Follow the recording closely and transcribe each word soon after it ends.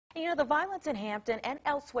You know, the violence in Hampton and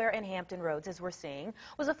elsewhere in Hampton Roads, as we're seeing,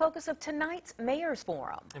 was a focus of tonight's Mayor's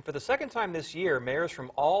Forum. And for the second time this year, mayors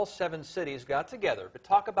from all 7 cities got together to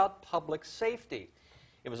talk about public safety.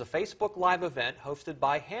 It was a Facebook Live event hosted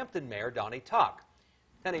by Hampton Mayor Donnie Tuck.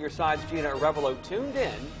 10 of your side's Geena Arevalo tuned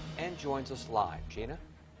in and joins us live. Geena?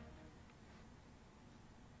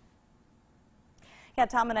 Yeah,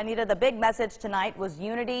 Tom and Anita, the big message tonight was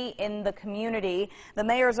unity in the community. The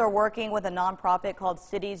mayors are working with a nonprofit called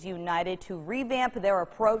Cities United to revamp their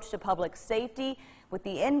approach to public safety with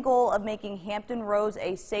the end goal of making Hampton Roads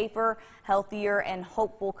a safer, healthier, and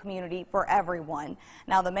hopeful community for everyone.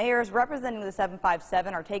 Now, the mayors representing the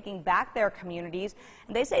 757 are taking back their communities,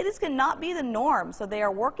 and they say this cannot be the norm, so they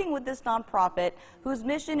are working with this nonprofit whose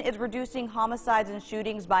mission is reducing homicides and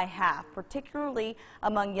shootings by half, particularly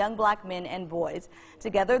among young black men and boys.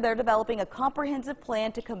 Together, they're developing a comprehensive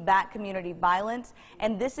plan to combat community violence,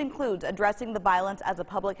 and this includes addressing the violence as a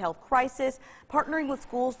public health crisis, partnering with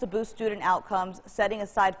schools to boost student outcomes, setting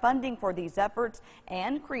aside funding for these efforts,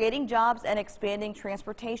 and creating jobs and expanding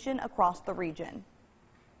transportation across the region.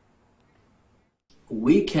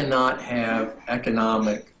 We cannot have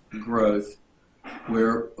economic growth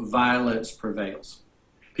where violence prevails.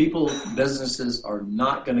 People, businesses are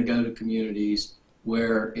not going to go to communities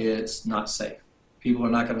where it's not safe. People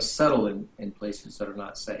are not going to settle in places that are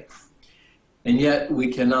not safe. And yet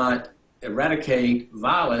we cannot eradicate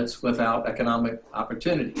violence without economic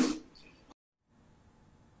opportunities.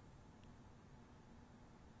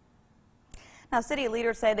 Now, city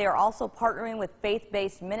leaders say they are also partnering with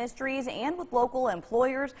faith-based ministries and with local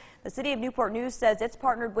employers. The city of Newport News says it's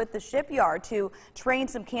partnered with the shipyard to train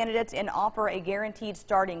some candidates and offer a guaranteed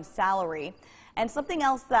starting salary. And something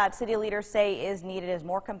else that city leaders say is needed is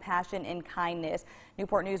more compassion and kindness.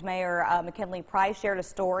 Newport News Mayor McKinley Price shared a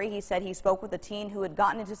story. He said he spoke with a teen who had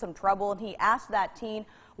gotten into some trouble, and he asked that teen,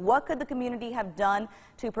 what could the community have done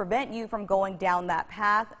to prevent you from going down that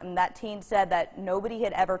path? And that teen said that nobody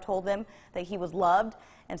had ever told him that he was loved.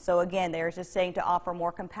 And so again, they're just saying to offer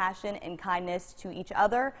more compassion and kindness to each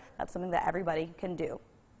other. That's something that everybody can do.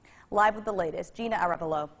 Live with the latest, Geena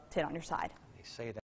Arevalo, 10 on your side. They say that